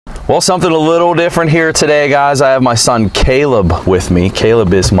Well, something a little different here today, guys. I have my son Caleb with me.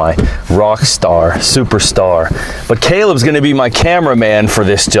 Caleb is my rock star, superstar. But Caleb's gonna be my cameraman for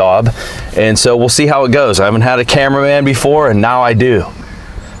this job. And so we'll see how it goes. I haven't had a cameraman before, and now I do.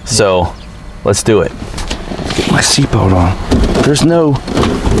 So let's do it. Get my seatbelt on. There's no,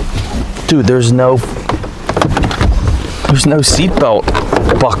 dude, there's no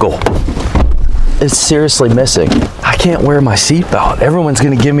seatbelt buckle. It's seriously missing. I can't wear my seatbelt. Everyone's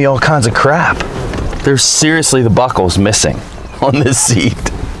gonna give me all kinds of crap. There's seriously, the buckle's missing on this seat.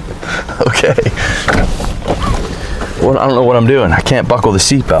 Okay. Well, I don't know what I'm doing. I can't buckle the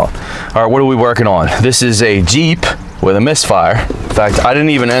seatbelt. All right, what are we working on? This is a Jeep with a Misfire. In fact, I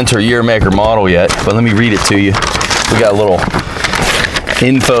didn't even enter year, make, or model yet, but let me read it to you. We got a little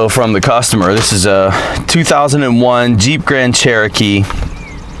info from the customer. This is a 2001 Jeep Grand Cherokee.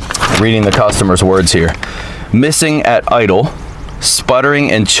 Reading the customer's words here. Missing at idle,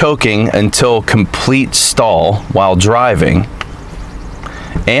 sputtering and choking until complete stall while driving,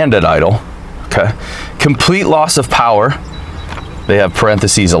 and at idle. Okay. Complete loss of power. They have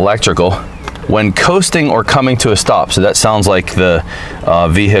parentheses electrical. When coasting or coming to a stop. So that sounds like the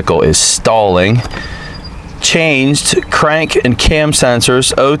vehicle is stalling. Changed crank and cam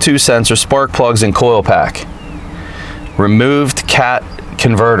sensors, O2 sensor, spark plugs, and coil pack. Removed cat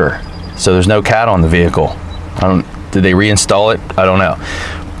converter. So there's no cat on the vehicle. Did they reinstall it? I don't know.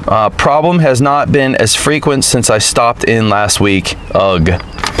 Problem has not been as frequent since I stopped in last week. Ugh.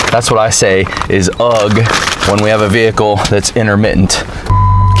 That's what I say is ugh when we have a vehicle that's intermittent.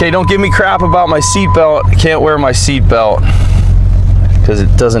 Okay, don't give me crap about my seatbelt. I can't wear my seatbelt because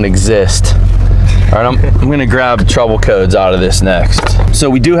it doesn't exist. All right, I'm gonna grab trouble codes out of this next. So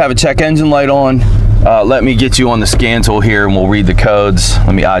we do have a check engine light on. Let me get you on the scan tool here and we'll read the codes.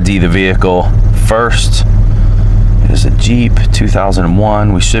 Let me ID the vehicle first. It is a Jeep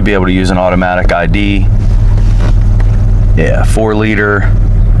 2001. We should be able to use an automatic ID. Yeah, 4-liter.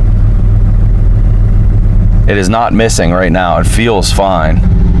 It is not missing right now. It feels fine.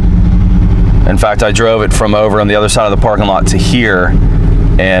 In fact, I drove it from over on the other side of the parking lot to here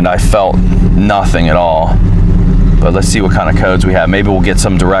and I felt nothing at all. But let's see what kind of codes we have. Maybe we'll get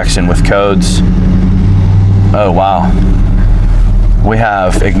some direction with codes. Oh, wow. We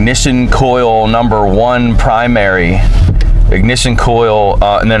have ignition coil number 1 primary, ignition coil,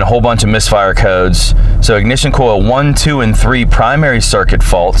 and then a whole bunch of misfire codes. So ignition coil 1, 2, and 3 primary circuit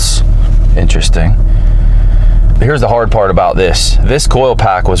faults. Interesting. Here's the hard part about this. This coil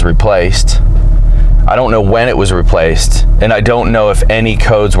pack was replaced. I don't know when it was replaced, and I don't know if any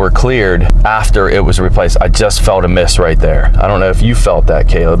codes were cleared after it was replaced. I just felt a miss right there. I don't know if you felt that,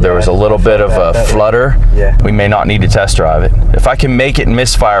 Caleb. There was a little bit of a flutter. Yeah. We may not need to test drive it. If I can make it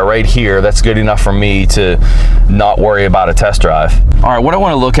misfire right here, that's good enough for me to not worry about a test drive. All right, what I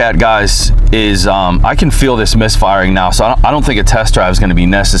want to look at, guys, is I can feel this misfiring now, so I don't think a test drive is going to be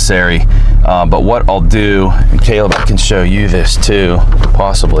necessary. But what I'll do, and Caleb, I can show you this too,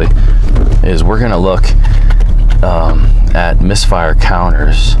 possibly, is we're going to look at misfire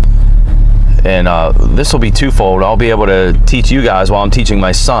counters. And this will be twofold. I'll be able to teach you guys while I'm teaching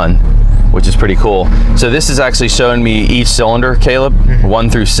my son, which is pretty cool. So this is actually showing me each cylinder, Caleb, 1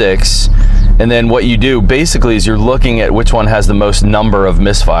 through 6. And then what you do basically is you're looking at which one has the most number of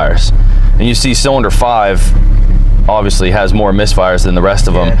misfires. And you see cylinder 5 obviously has more misfires than the rest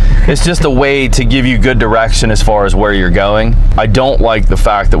of them. It's just a way to give you good direction as far as where you're going. I don't like the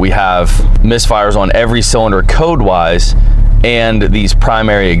fact that we have misfires on every cylinder code-wise and these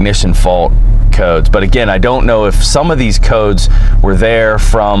primary ignition fault codes. But again, I don't know if some of these codes were there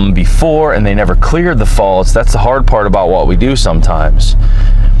from before and they never cleared the faults. That's the hard part about what we do sometimes.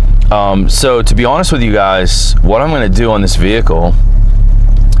 So to be honest with you guys, what I'm going to do on this vehicle,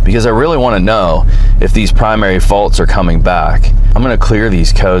 because I really want to know if these primary faults are coming back, I'm going to clear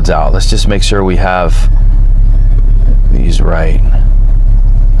these codes out. Let's just make sure we have these right.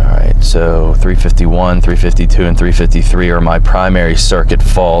 All right, so 351, 352, and 353 are my primary circuit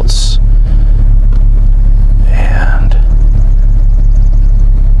faults. And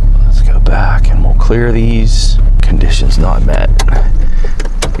let's go back and we'll clear these. Conditions not met.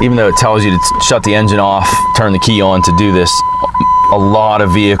 Even though it tells you to shut the engine off, turn the key on to do this, a lot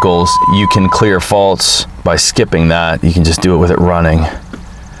of vehicles you can clear faults by skipping that. You can just do it with it running.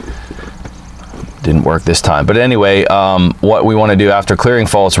 Didn't work this time. But anyway, what we want to do after clearing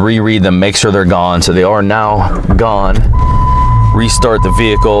faults, reread them, make sure they're gone. So they are now gone. Restart the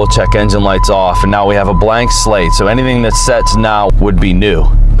vehicle, check engine lights off, and now we have a blank slate. So anything that's set now would be new.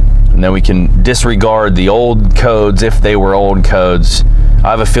 And then we can disregard the old codes if they were old codes. I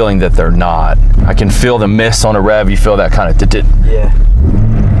have a feeling that they're not. I can feel the miss on a rev. You feel that kind of yeah.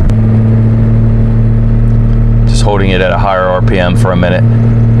 just holding it at a higher RPM for a minute.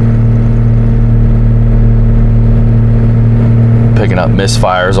 Picking up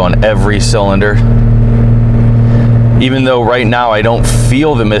misfires on every cylinder. Even though right now I don't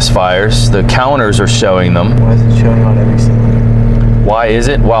feel the misfires, the counters are showing them. Why is it showing on every cylinder? Why is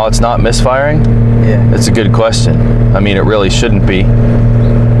it while it's not misfiring? Yeah. That's a good question. I mean, it really shouldn't be.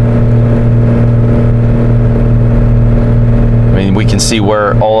 I mean, we can see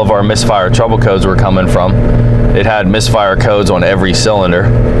where all of our misfire trouble codes were coming from. It had misfire codes on every cylinder.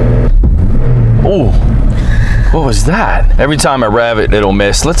 Ooh. What was that? Every time I rev it, it'll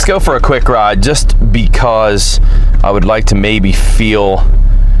miss. Let's go for a quick ride just because I would like to maybe feel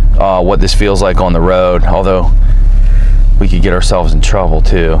what this feels like on the road, although we could get ourselves in trouble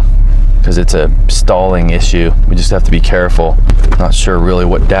too because it's a stalling issue. We just have to be careful. Not sure really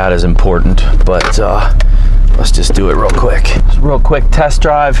what data is important, but let's just do it real quick. Just a real quick test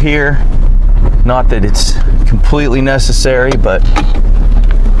drive here. Not that it's completely necessary, but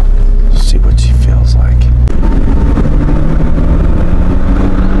let's see what she feels like.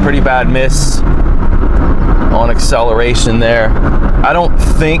 Pretty bad miss on acceleration there. I don't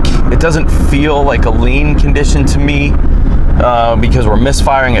think, it doesn't feel like a lean condition to me because we're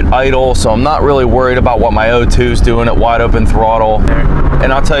misfiring at idle, so I'm not really worried about what my O2 is doing at wide open throttle.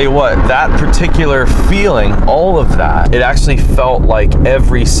 And I'll tell you what, that particular feeling, all of that, it actually felt like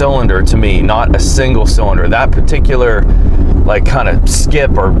every cylinder to me, not a single cylinder. That particular like kind of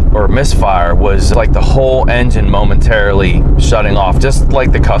skip or misfire was like the whole engine momentarily shutting off, just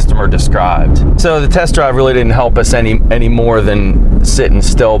like the customer described. So the test drive really didn't help us any more than sitting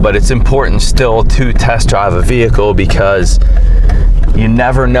still, but it's important still to test drive a vehicle because you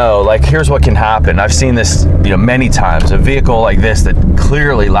never know. Like, here's what can happen. I've seen this, you know, many times. A vehicle like this that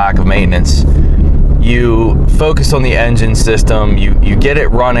clearly lack of maintenance, you focus on the engine system, you get it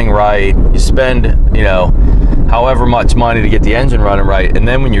running right, you spend, you know, however much money to get the engine running right, and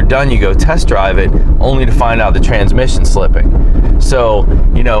then when you're done, you go test drive it only to find out the transmission slipping. So,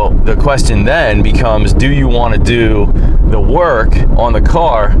 you know, the question then becomes, do you want to do the work on the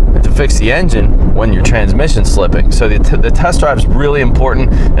car to fix the engine when your transmission's slipping? So the test drive is really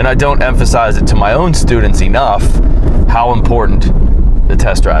important, and I don't emphasize it to my own students enough how important the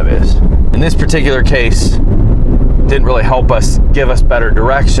test drive is. In this particular case, didn't really help us, give us better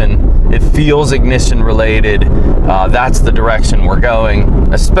direction. It feels ignition related. That's the direction we're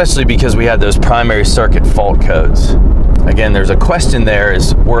going, especially because we had those primary circuit fault codes. Again, there's a question there,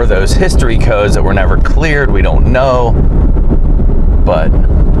 is were those history codes that were never cleared? We don't know, but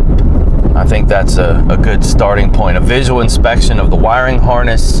I think that's a good starting point. A visual inspection of the wiring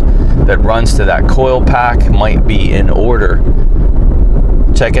harness that runs to that coil pack might be in order.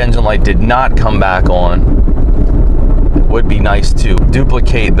 Check engine light did not come back on. It would be nice to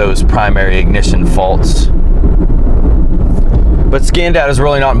duplicate those primary ignition faults. But scan data is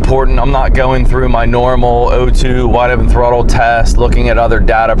really not important. I'm not going through my normal O2 wide open throttle test, looking at other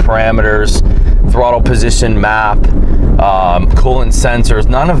data parameters, throttle position map, coolant sensors.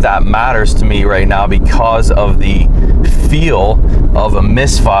 None of that matters to me right now because of the feel of a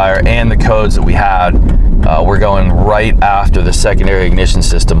misfire and the codes that we had. We're going right after the secondary ignition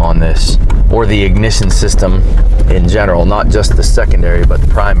system on this, or the ignition system in general, not just the secondary, but the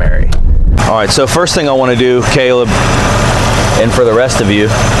primary. All right, so first thing I want to do, Caleb, and for the rest of you,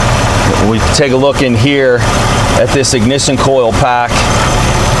 we take a look in here at this ignition coil pack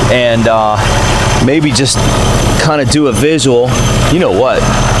and maybe just kind of do a visual. You know what?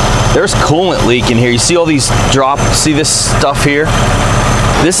 There's coolant leak in here. You see all these drops? See this stuff here?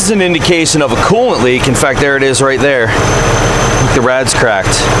 This is an indication of a coolant leak. In fact, there it is right there. The rad's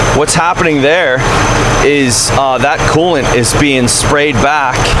cracked. What's happening there is that coolant is being sprayed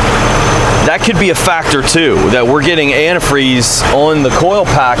back. That could be a factor too, that we're getting antifreeze on the coil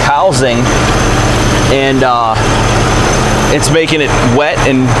pack housing and it's making it wet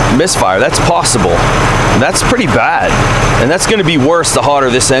and misfire. That's possible. That's pretty bad. And that's going to be worse the hotter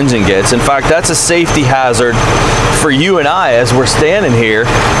this engine gets. In fact, that's a safety hazard for you and I as we're standing here,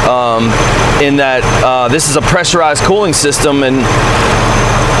 in that this is a pressurized cooling system and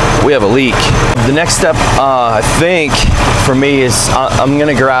we have a leak. The next step, I think, for me is I'm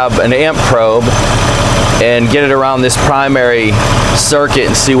going to grab an amp probe and get it around this primary circuit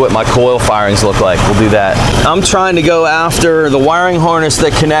and see what my coil firings look like. We'll do that. I'm trying to go after the wiring harness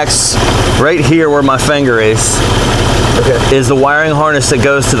that connects right here where my finger is. Okay. Is the wiring harness that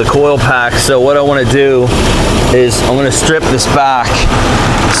goes to the coil pack. So what I want to do is I'm going to strip this back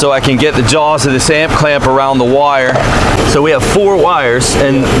so I can get the jaws of this amp clamp around the wire. So we have 4 wires,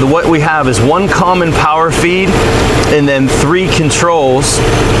 and what we have is 1 common power feed and then 3 controls.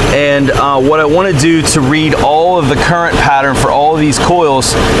 And what I want to do to read all all of the current pattern for all of these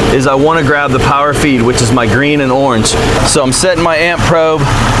coils is I want to grab the power feed, which is my green and orange. So I'm setting my amp probe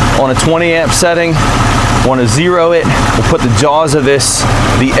on a 20 amp setting, want to zero it. We'll put the jaws of this,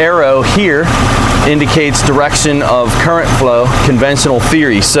 the arrow here indicates direction of current flow, conventional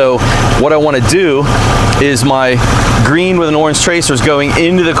theory. So what I want to do is my green with an orange tracer is going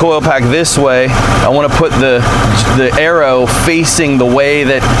into the coil pack this way. I want to put the arrow facing the way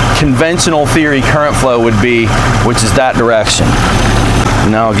that conventional theory current flow would be, which is that direction.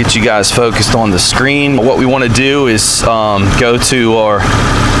 Now I'll get you guys focused on the screen. What we want to do is go to our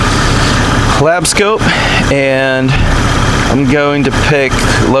lab scope, and I'm going to pick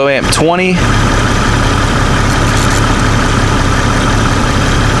low amp 20.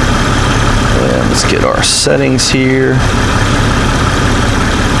 And let's get our settings here.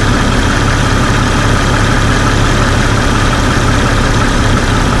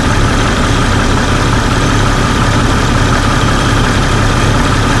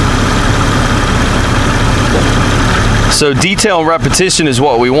 So detail and repetition is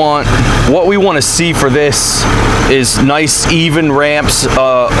what we want. What we want to see for this is nice even ramps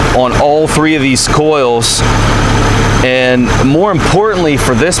on all three of these coils. And more importantly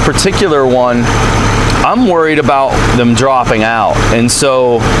for this particular one, I'm worried about them dropping out. And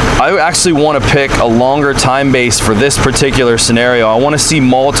so I actually want to pick a longer time base for this particular scenario. I want to see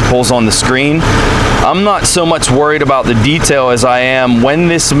multiples on the screen. I'm not so much worried about the detail as I am when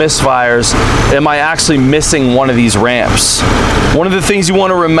this misfires, am I actually missing one of these ramps? One of the things you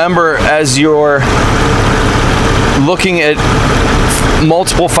want to remember as you're looking at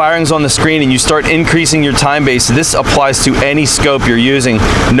multiple firings on the screen and you start increasing your time base, this applies to any scope you're using.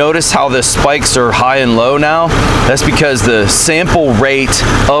 Notice how the spikes are high and low now. That's because the sample rate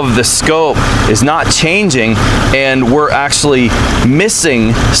of the scope is not changing and we're actually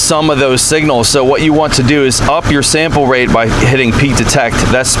missing some of those signals. So what you want to do is up your sample rate by hitting peak detect.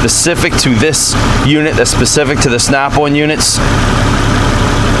 That's specific to this unit, that's specific to the Snap-on units.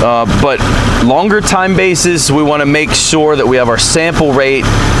 But longer time bases, we want to make sure that we have our sample rate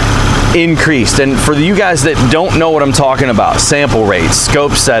increased. And for you guys that don't know what I'm talking about, sample rates,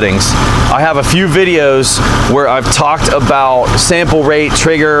 scope settings, I have a few videos where I've talked about sample rate,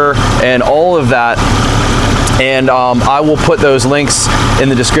 trigger, and all of that. And I will put those links in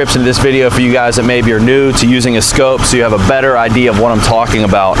the description of this video for you guys that maybe are new to using a scope, so you have a better idea of what I'm talking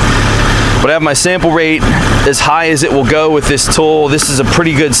about. But I have my sample rate as high as it will go with this tool. This is a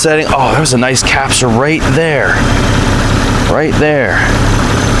pretty good setting. Oh, there's a nice capture right there. Right there.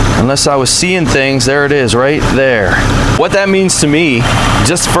 Unless I was seeing things, there it is, right there. What that means to me,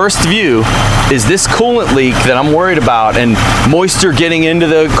 just first view, is this coolant leak that I'm worried about and moisture getting into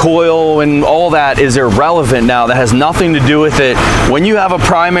the coil and all that is irrelevant now. That has nothing to do with it. When you have a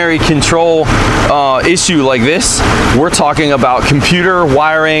primary control issue like this, we're talking about computer,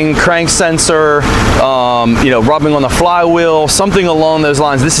 wiring, crank sensor, you know, rubbing on the flywheel, something along those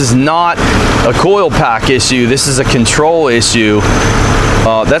lines. This is not a coil pack issue. This is a control issue.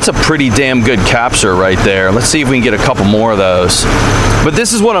 That's a pretty damn good capture right there. Let's see if we can get a couple more of those. But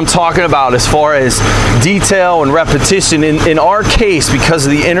this is what I'm talking about as far as detail and repetition. In our case, because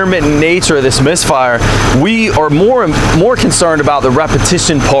of the intermittent nature of this misfire, we are more concerned about the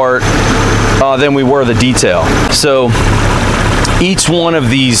repetition part than we were the detail. So each one of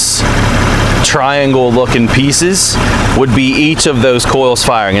these triangle looking pieces would be each of those coils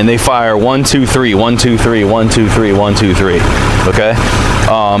firing, and they fire 1 2 3 1 2 3 1 2 3 1 2 3. Okay,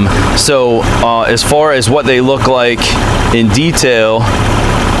 so as far as what they look like in detail,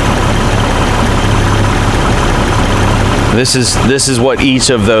 this is what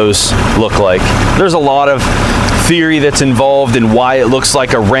each of those look like. There's a lot of theory that's involved in why it looks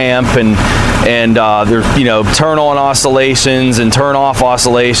like a ramp, and there's, you know, turn on oscillations and turn off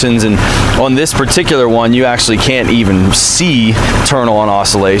oscillations, and on this particular one you actually can't even see turn on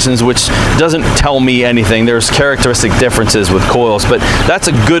oscillations, which doesn't tell me anything. There's characteristic differences with coils, but that's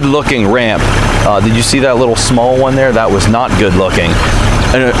a good looking ramp. Did you see that little small one there? That was not good looking.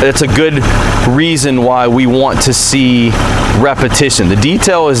 And it's a good reason why we want to see repetition. The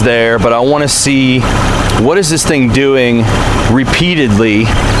detail is there, but I want to see what is this thing doing repeatedly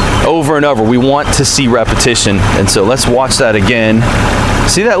over and over. We want to see repetition, and so let's watch that again.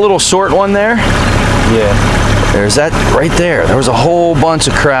 See that little short one there? Yeah. There's that right there. There was a whole bunch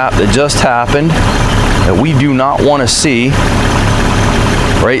of crap that just happened that we do not want to see.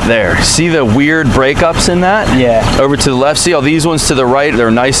 Right there. See the weird breakups in that? Yeah. Over to the left, see all these ones to the right, they're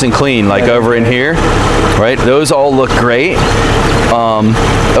nice and clean, like over in here, right? Those all look great.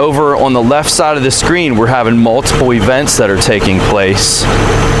 Over on the left side of the screen, we're having multiple events that are taking place.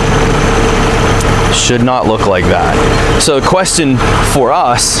 Should not look like that. So the question for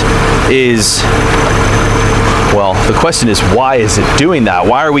us is, well, the question is, why is it doing that?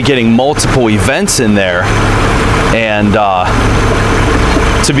 Why are we getting multiple events in there? And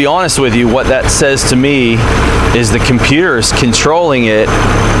to be honest with you, what that says to me is the computer is controlling it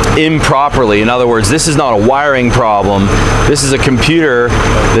improperly. In other words, this is not a wiring problem. This is a computer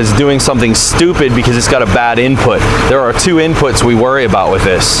that's doing something stupid because it's got a bad input. There are two inputs we worry about with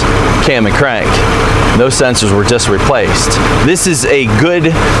this, cam and crank. Those sensors were just replaced. This is a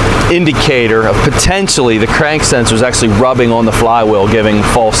good indicator of potentially the crank sensor is actually rubbing on the flywheel, giving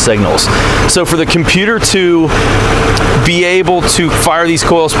false signals. So for the computer to be able to fire these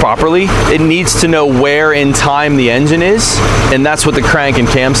coils properly, it needs to know where in time the engine is, and that's what the crank and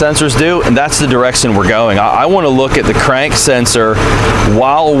cam sensors do, and that's the direction we're going. I want to look at the crank sensor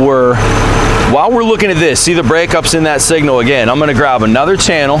while we're looking at this. See the breakups in that signal again. I'm going to grab another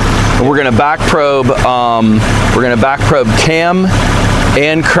channel and we're going to back probe. We're going to back probe cam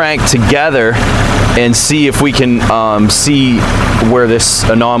and crank together and see if we can see where this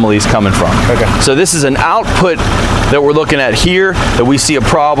anomaly is coming from. Okay. So this is an output that we're looking at here that we see a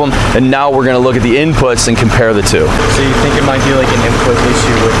problem, and now we're going to look at the inputs and compare the two. So you think it might be like an input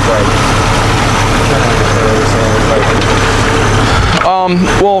issue with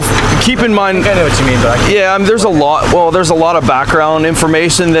well, keep in mind, I know what you mean, but yeah, there's a lot of background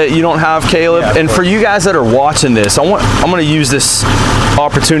information that you don't have, Caleb. Yeah, and for you guys that are watching this, I'm going to use this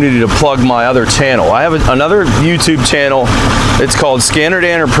opportunity to plug my other channel. I have another YouTube channel. It's called Scanner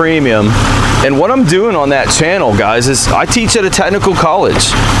Danner Premium, and what I'm doing on that channel, guys, is I teach at a technical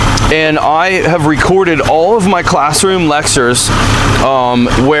college, and I have recorded all of my classroom lectures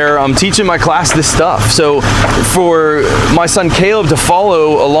where I'm teaching my class this stuff. So for my son Caleb to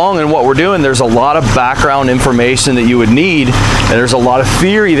follow along in what we're doing, there's a lot of background information that you would need, and there's a lot of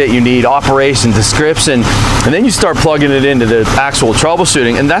theory that you need, operation, description, and then you start plugging it into the actual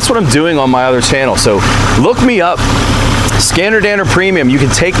troubleshooting, and that's what I'm doing on my other channel. So look me up, Scanner Danner Premium. You can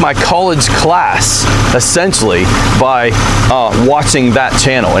take my college class essentially by watching that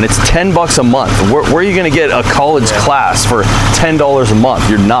channel, and it's 10 bucks a month. Where are you going to get a college class for $10 a month?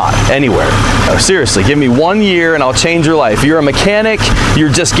 You're not anywhere. No, seriously, give me 1 year and I'll change your life. You're a mechanic,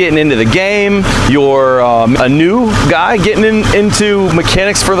 you're just getting into the game, you're a new guy getting into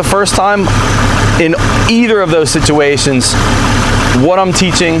mechanics for the first time. In either of those situations, what I'm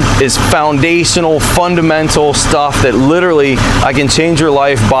teaching is foundational, fundamental stuff that literally I can change your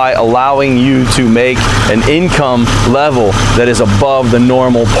life by allowing you to make an income level that is above the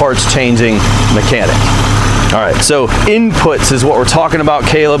normal parts changing mechanic. All right, so inputs is what we're talking about,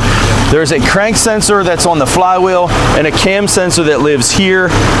 Caleb. There's a crank sensor that's on the flywheel and a cam sensor that lives here,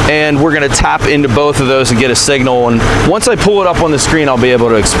 and we're gonna tap into both of those and get a signal, and once I pull it up on the screen, I'll be able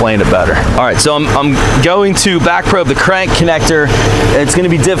to explain it better. All right, so I'm going to back probe the crank connector. It's gonna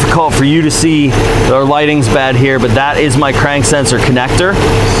be difficult for you to see, our lighting's bad here, but that is my crank sensor connector,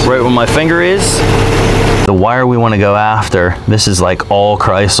 right where my finger is. The wire we wanna go after, this is like all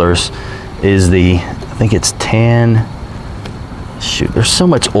Chryslers, is the, I think it's tan. Shoot, there's so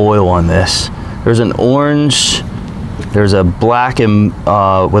much oil on this. There's an orange, there's a black and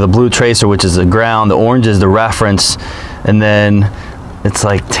with a blue tracer, which is the ground. The orange is the reference, and then it's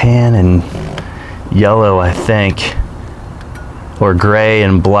like tan and yellow, I think, or gray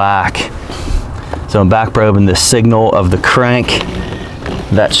and black. So I'm back probing the signal of the crank.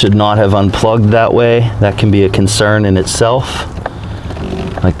 That should not have unplugged that way. That can be a concern in itself,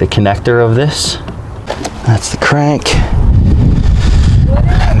 like the connector of this. That's the crank.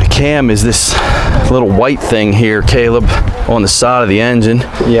 And the cam is this little white thing here, Caleb, on the side of the engine.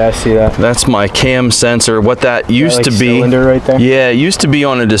 yeah, I see that. That's my cam sensor. What that used to be, cylinder right there? Yeah, it used to be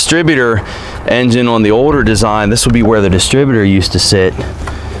on a distributor engine on the older design. This would be where the distributor used to sit.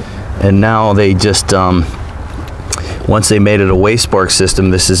 And now they just, once they made it a waste spark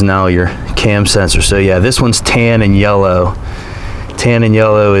system, this is now your cam sensor. So yeah, this one's tan and yellow. Tan and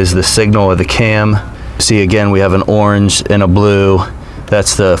yellow is the signal of the cam. See, again, we have an orange and a blue.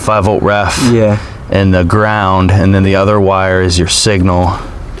 That's the 5-volt ref. Yeah. And the ground, and then the other wire is your signal.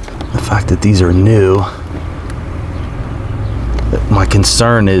 The fact that these are new, my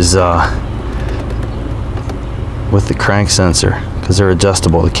concern is with the crank sensor, because they're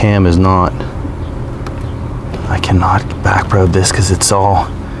adjustable. The cam is not. I cannot back probe this because it's all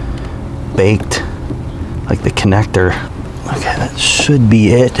baked, like the connector. Okay, that should be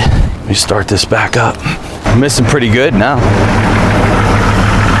it. Let me start this back up. I'm missing pretty good now.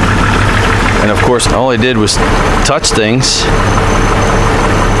 And of course, all I did was touch things.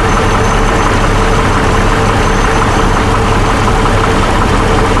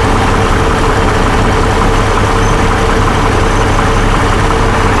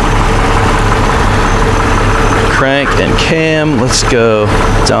 crank and cam. Let's go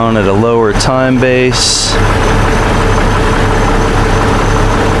down at a lower time base.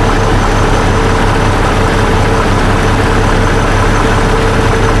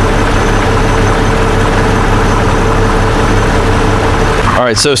 All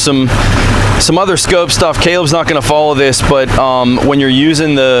right, so some other scope stuff. Caleb's not going to follow this, but when you're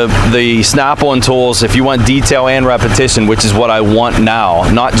using the Snap-on tools, if you want detail and repetition, which is what I want now,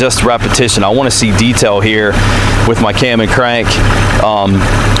 not just repetition, I want to see detail here with my cam and crank.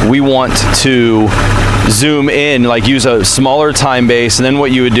 We want to zoom in, like use a smaller time base, and then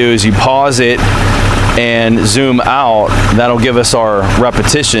what you would do is you pause it and zoom out. That'll give us our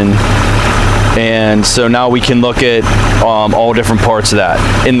repetition. And so now we can look at all different parts of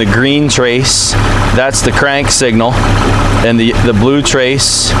that. In the green trace, that's the crank signal, and the blue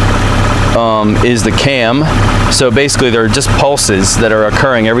trace is the cam. So basically they're just pulses that are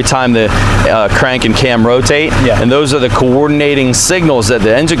occurring every time the crank and cam rotate, and those are the coordinating signals that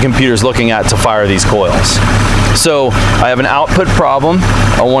the engine computer is looking at to fire these coils. So I have an output problem.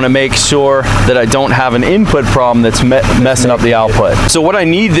 I want to make sure that I don't have an input problem that's messing up the output. So what I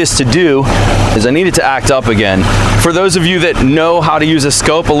need this to do is I need it to act up again. For those of you that know how to use a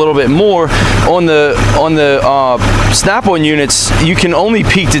scope a little bit more, on the Snap-on units, you can only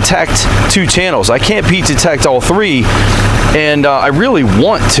peak detect 2 channels. I can't peak detect all 3, and I really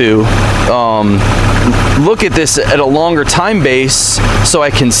want to look at this at a longer time base so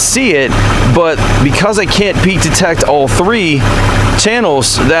I can see it, but because I can't peak detect all 3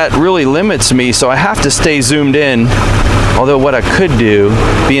 channels, that really limits me, so I have to stay zoomed in. Although what I could do,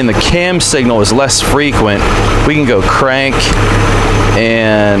 being the cam signal is less frequent, we can go crank,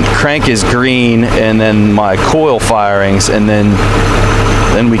 and crank is green, and then my coil firings, and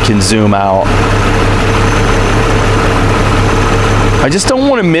then we can zoom out. I just don't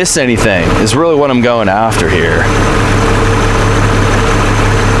want to miss anything, is really what I'm going after here.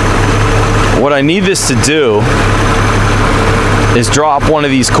 What I need this to do is drop one of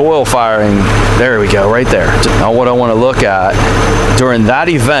these coil firing. There we go, right there. Now what I want to look at during that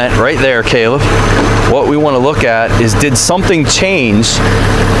event, right there, Caleb, what we want to look at is, did something change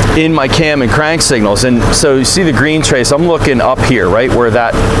in my cam and crank signals? And so you see the green trace, I'm looking up here, right where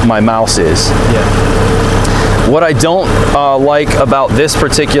my mouse is. What I don't like about this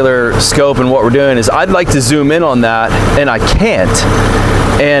particular scope and what we're doing is I'd like to zoom in on that, and I can't.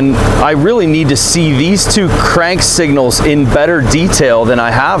 And I really need to see these 2 crank signals in better detail than I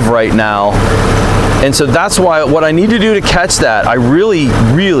have right now. And so that's why what I need to do to catch that, I really,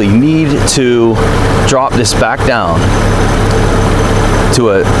 really need to drop this back down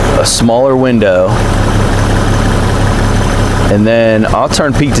to a smaller window. And then I'll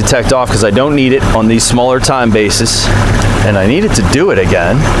turn peak detect off because I don't need it on these smaller time bases. And I need it to do it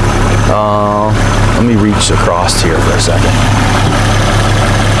again. Let me reach across here for a second.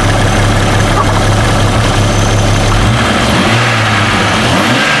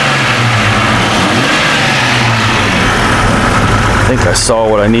 I think I saw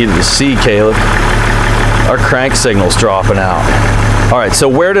what I needed to see, Caleb. Our crank signal's dropping out. All right, so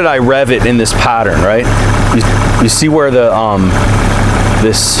where did I rev it in this pattern, right? You see where the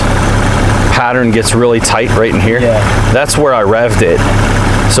this pattern gets really tight right in here? Yeah. That's where I revved it.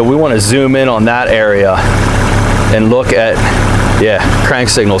 So we want to zoom in on that area and look at, yeah, crank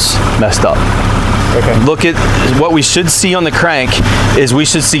signal's messed up. Okay. Look at what we should see on the crank is we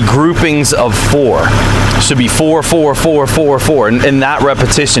should see groupings of 4. It should be 4, 4, 4, 4, 4. In that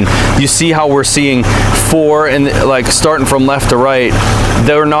repetition, you see how we're seeing 4 and like starting from left to right.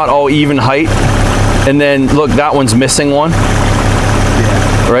 They're not all even height. And then look, that one's missing one.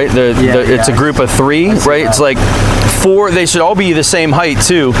 Yeah. Right? It's a group of 3, right? It's like 4, they should all be the same height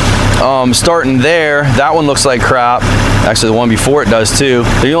too. Starting there, that one looks like crap. Actually, the one before it does too.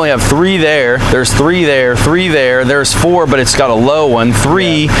 You only have 3 there. There's 3 there, 3 there. There's 4, but it's got a low one.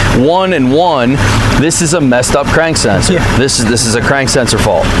 3, 1, and 1. This is a messed up crank sensor. Yeah. This is a crank sensor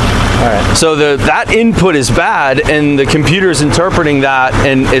fault. All right. So that input is bad, and the computer is interpreting that,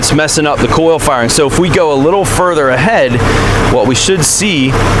 and it's messing up the coil firing. So if we go a little further ahead, what we should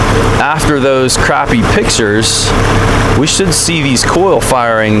see after those crappy pictures, we should see these coil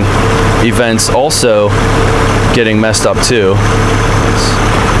firing events also getting messed up too.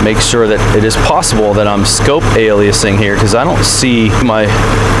 Let's make sure that it is possible that I'm scope aliasing here, because I don't see my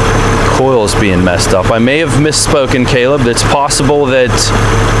coil's being messed up. I may have misspoken, Caleb. It's possible that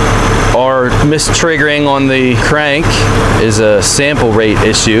our mistriggering on the crank is a sample rate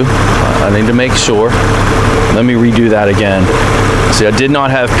issue. I need to make sure. Let me redo that again. See, I did not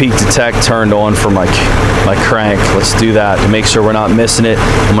have peak detect turned on for my crank. Let's do that to make sure we're not missing it.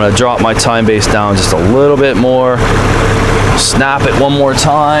 I'm gonna drop my time base down just a little bit more. Snap it one more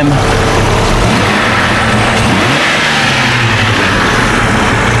time.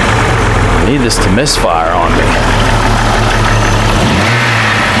 I need this to misfire on me.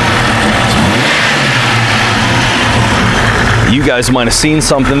 You guys might have seen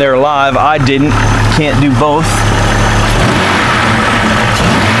something there live. I didn't. Can't do both.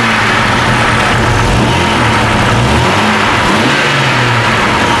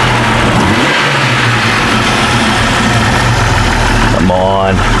 Come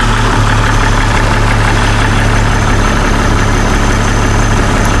on.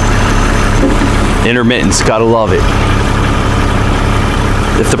 Intermittence, gotta love it.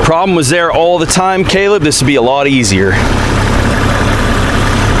 If the problem was there all the time, Caleb, this would be a lot easier.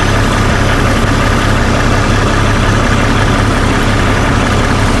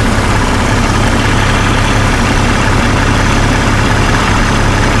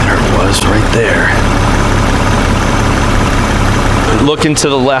 Right there. Looking to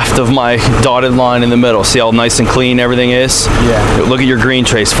the left of my dotted line in the middle. See how nice and clean everything is? Yeah. Look at your green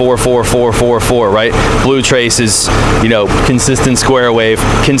trace, 4, 4, 4, 4, 4, right? Blue trace is, you know, consistent square wave,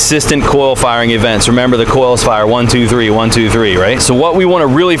 consistent coil firing events. Remember the coils fire 1, 2, 3, 1, 2, 3, right? So what we want to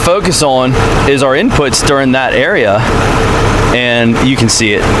really focus on is our inputs during that area. And you can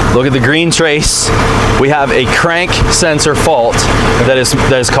see it. Look at the green trace. We have a crank sensor fault that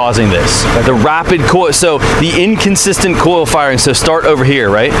is causing this. The rapid coil, so the inconsistent coil firing. So start over here,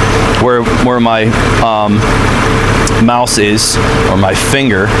 right? Where my mouse is, or my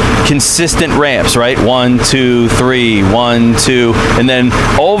finger. Consistent ramps, right? 1, 2, 3, 1, 2, and then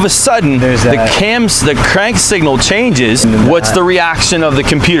all of a sudden the crank signal changes. What's the reaction of the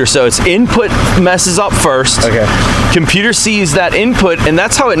computer? So its input messes up first. Okay. Computer sees that input, and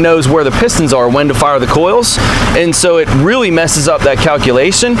that's how it knows where the pistons are, when to fire the coils, and so it really messes up that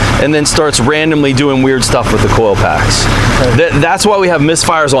calculation and then starts randomly doing weird stuff with the coil packs. Okay. That's why we have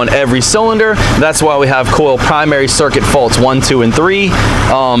misfires on every cylinder. That's why we have coil primary circuit faults 1, 2, and 3,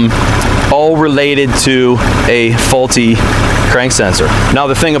 all related to a faulty crank sensor. Now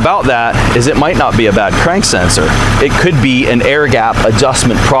the thing about that is it might not be a bad crank sensor. It could be an air gap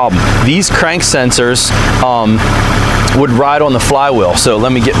adjustment problem. These crank sensors would ride on the flywheel. So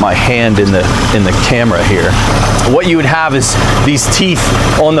let me get my hand in the camera here. What you would have is these teeth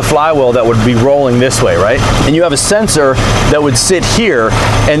on the flywheel that would be rolling this way, right? And you have a sensor that would sit here,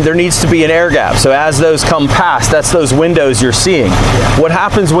 and there needs to be an air gap. So as those come past, that's those windows you're seeing. What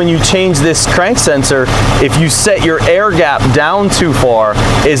happens when you change this crank sensor, if you set your air gap down too far,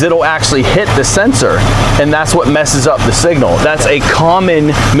 is it'll actually hit the sensor, and that's what messes up the signal. That's a common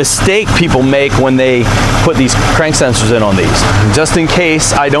mistake people make when they put these crank sensors in on these. Just in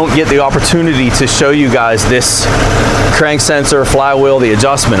case I don't get the opportunity to show you guys this crank sensor, flywheel, the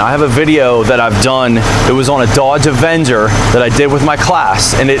adjustment, I have a video that I've done. It was on a Dodge Avenger that I did with my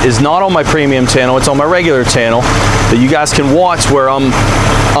class, and it is not on my premium channel, it's on my regular channel that you guys can watch, where I'm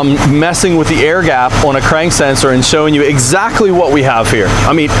messing with the air gap on a crank sensor and showing you exactly what we have here.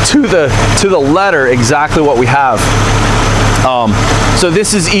 I mean, to the letter, exactly what we have. So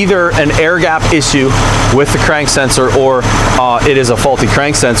this is either an air gap issue with the crank sensor, or it is a faulty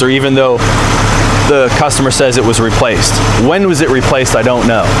crank sensor, even though the customer says it was replaced. When was it replaced? I don't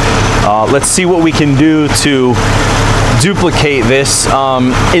know. Let's see what we can do to duplicate this.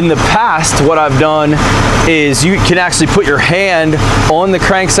 In the past, what I've done is you can actually put your hand on the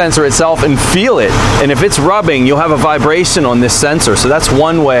crank sensor itself and feel it, and if it's rubbing, you'll have a vibration on this sensor. So that's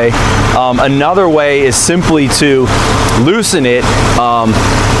one way. Another way is simply to loosen it,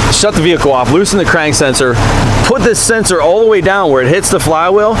 shut the vehicle off, loosen the crank sensor, put this sensor all the way down where it hits the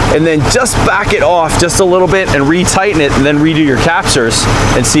flywheel, and then just back it off just a little bit and retighten it, and then redo your captures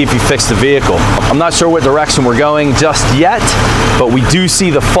and see if you fix the vehicle. I'm not sure what direction we're going just yet, but we do see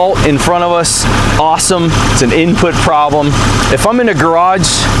the fault in front of us. Awesome. It's an input problem. If I'm in a garage,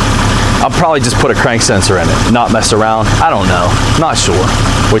 I'll probably just put a crank sensor in it, not mess around. I don't know. Not sure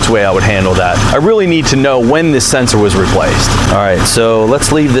which way I would handle that. I really need to know when this sensor was replaced. All right, so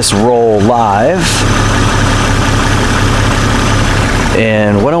let's leave this roll live.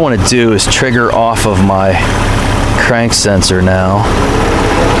 And what I want to do is trigger off of my crank sensor now.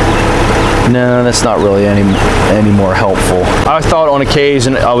 No, that's not really any more helpful. I thought on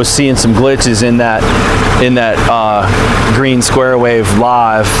occasion I was seeing some glitches in that green square wave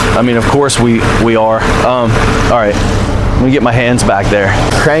live. I mean, of course we are. All right, let me get my hands back there.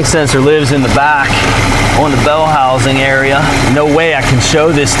 Crank sensor lives in the back on the bell housing area. No way I can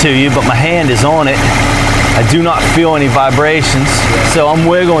show this to you, but my hand is on it. I do not feel any vibrations, so I'm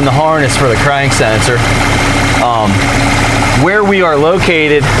wiggling the harness for the crank sensor. Where we are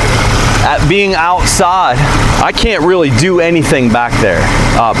located, at being outside, I can't really do anything back there.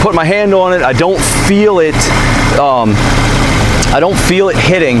 Put my hand on it, I don't feel it. I don't feel it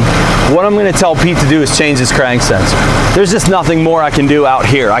hitting. What I'm gonna tell Pete to do is change his crank sensor. There's just nothing more I can do out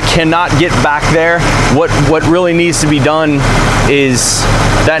here. I cannot get back there. What really needs to be done is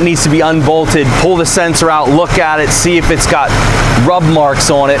that needs to be unbolted, pull the sensor out, look at it, see if it's got rub marks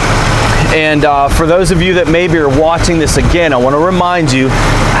on it. And for those of you that maybe are watching this again, I want to remind you,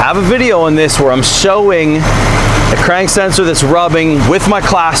 I have a video on this where I'm showing a crank sensor that's rubbing with my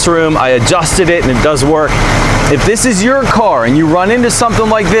classroom. I adjusted it and it does work. If this is your car and you run into something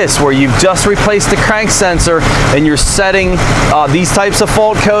like this where you've just replaced the crank sensor and you're setting these types of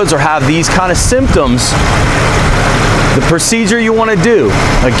fault codes or have these kind of symptoms, the procedure you want to do,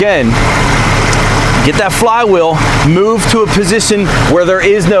 again, get that flywheel, move to a position where there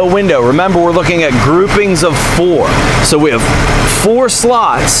is no window. Remember, we're looking at groupings of 4. So we have 4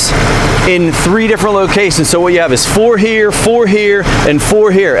 slots in 3 different locations. So what you have is 4 here, and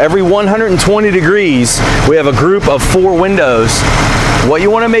 4 here. Every 120 degrees, we have a group of 4 windows. What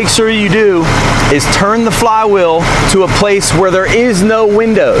you want to make sure you do is turn the flywheel to a place where there is no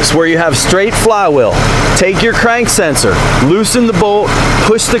windows, where you have straight flywheel. Take your crank sensor, loosen the bolt,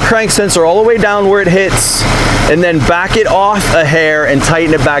 push the crank sensor all the way down where it hits, and then back it off a hair and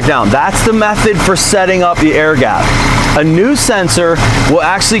tighten it back down. That's the method for setting up the air gap. A new sensor will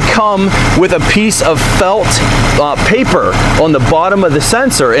actually come with a piece of felt paper on the bottom of the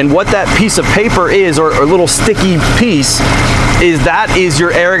sensor, and what that piece of paper is, or a little sticky piece, that is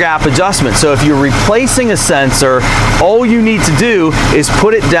your air gap adjustment. So if you're replacing a sensor, all you need to do is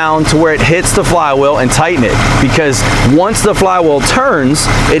put it down to where it hits the flywheel and tighten it, because once the flywheel turns,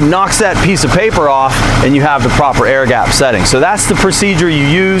 it knocks that piece of paper off and you have the proper air gap setting. So that's the procedure you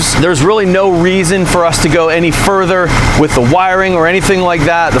use. There's really no reason for us to go any further with the wiring or anything like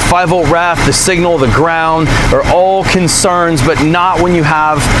that. The 5-volt ref, the signal, the ground are all concerns, but not when you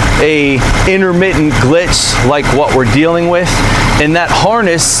have a intermittent glitch like what we're dealing with. And that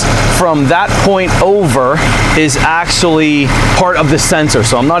harness from that point over is actually part of the sensor.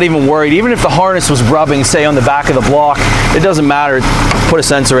 So I'm not even worried. Even if the harness was rubbing, say, on the back of the block, it doesn't matter. Put a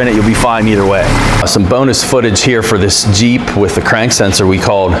sensor in it, you'll be fine either way. Some bonus footage here for this Jeep with the crank sensor we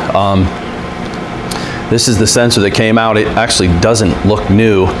called. This is the sensor that came out. It actually doesn't look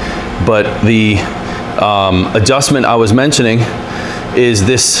new, but the adjustment I was mentioning is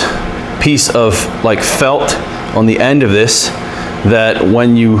this piece of like felt on the end of this, that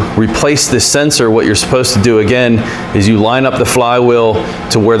when you replace this sensor, what you're supposed to do again is you line up the flywheel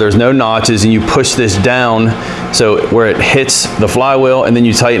to where there's no notches and you push this down so where it hits the flywheel, and then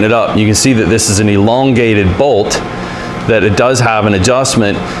you tighten it up. You can see that this is an elongated bolt, that it does have an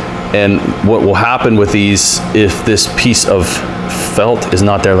adjustment. And what will happen with these, if this piece of felt is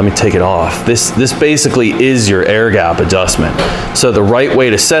not there, let me take it off. This basically is your air gap adjustment. So the right way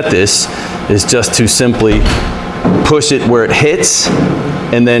to set this is just to simply push it where it hits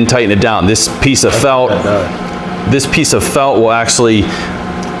and then tighten it down. This piece of felt will actually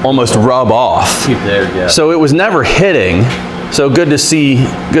almost rub off. So it was never hitting. So good to see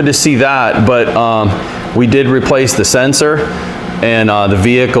that. But we did replace the sensor, and the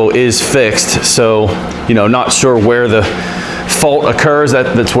vehicle is fixed. So, you know, not sure where the fault occurs.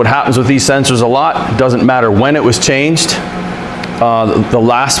 That's what happens with these sensors a lot. It doesn't matter when it was changed. The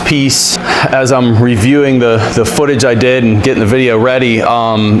last piece, as I'm reviewing the footage I did and getting the video ready,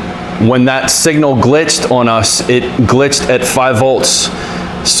 when that signal glitched on us, it glitched at 5 volts.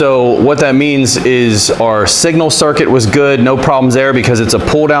 So what that means is our signal circuit was good, no problems there because it's a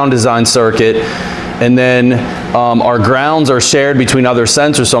pull down design circuit. And then our grounds are shared between other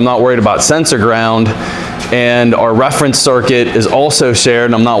sensors, so I'm not worried about sensor ground. And our reference circuit is also shared,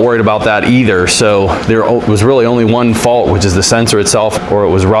 and I'm not worried about that either. So there was really only one fault, which is the sensor itself, or it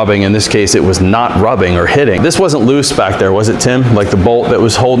was rubbing. In this case, it was not rubbing or hitting. This wasn't loose back there, was it, Tim? Like the bolt that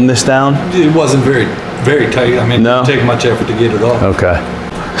was holding this down? It wasn't very tight. I mean, no? It didn't take much effort to get it off. Okay.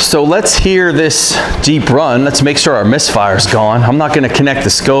 So let's hear this Jeep run. Let's make sure our misfire's gone. I'm not going to connect the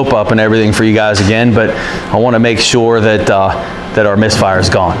scope up and everything for you guys again, but I want to make sure that, that our misfire's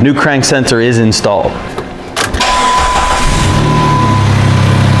gone. New crank sensor is installed.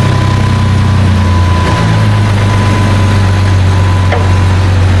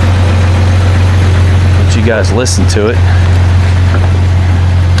 guys listen to it.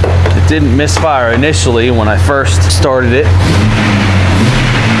 It didn't misfire initially when I first started it.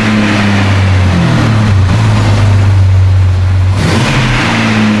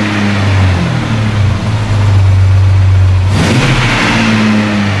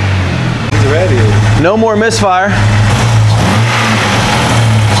 He's ready. No more misfire.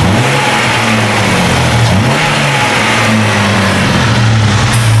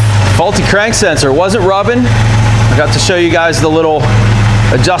 Faulty crank sensor, wasn't rubbing. I got to show you guys the little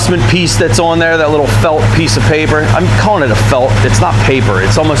adjustment piece that's on there, that little felt piece of paper. I'm calling it a felt, it's not paper,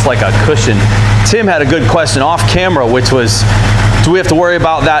 it's almost like a cushion. Tim had a good question off camera, which was, do we have to worry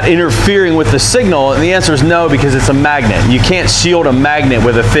about that interfering with the signal? And the answer is no, because it's a magnet. You can't shield a magnet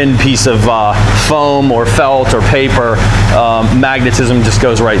with a thin piece of foam or felt or paper. Magnetism just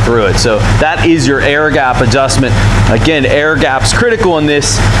goes right through it. So that is your air gap adjustment. Again, air gap's critical in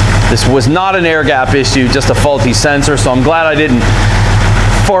this. This was not an air gap issue, just a faulty sensor. So I'm glad I didn't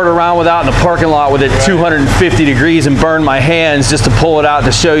fart around without in the parking lot with it 250 degrees and burn my hands just to pull it out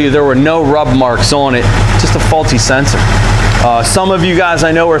to show you there were no rub marks on it. Just a faulty sensor. Some of you guys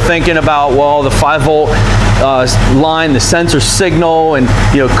I know are thinking about, well, the 5-volt line, the sensor signal, and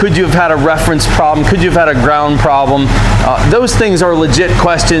could you have had a reference problem? Could you have had a ground problem? Those things are legit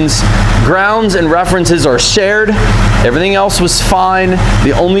questions. Grounds and references are shared. Everything else was fine.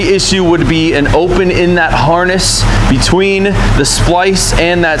 The only issue would be an open in that harness between the splice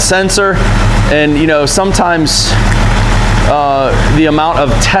and that sensor. And sometimes the amount of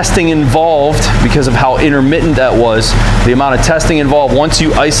testing involved, because of how intermittent that was, the amount of testing involved once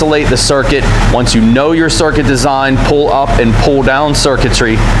you isolate the circuit, once you know your circuit design, pull up and pull down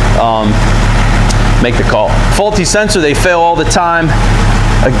circuitry, make the call. Faulty sensor, they fail all the time.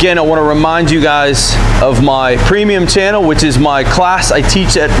 Again, I want to remind you guys of my premium channel, which is my class I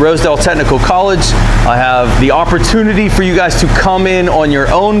teach at Rosedale Technical College. I have the opportunity for you guys to come in on your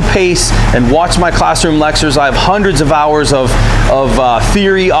own pace and watch my classroom lectures. I have hundreds of hours of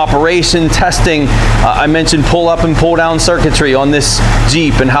theory, operation, testing. I mentioned pull up and pull down circuitry on this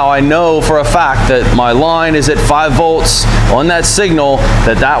Jeep, and how I know for a fact that my line is at 5 volts on that signal,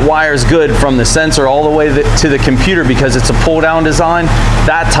 that wire is good from the sensor all the way to the computer, because it's a pull down design.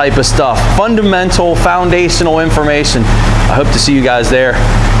 That type of stuff. Fundamental, foundational information. I hope to see you guys there.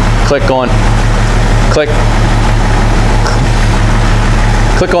 Click on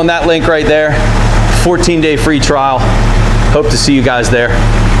that link right there. 14-day free trial. Hope to see you guys there.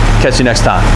 Catch you next time.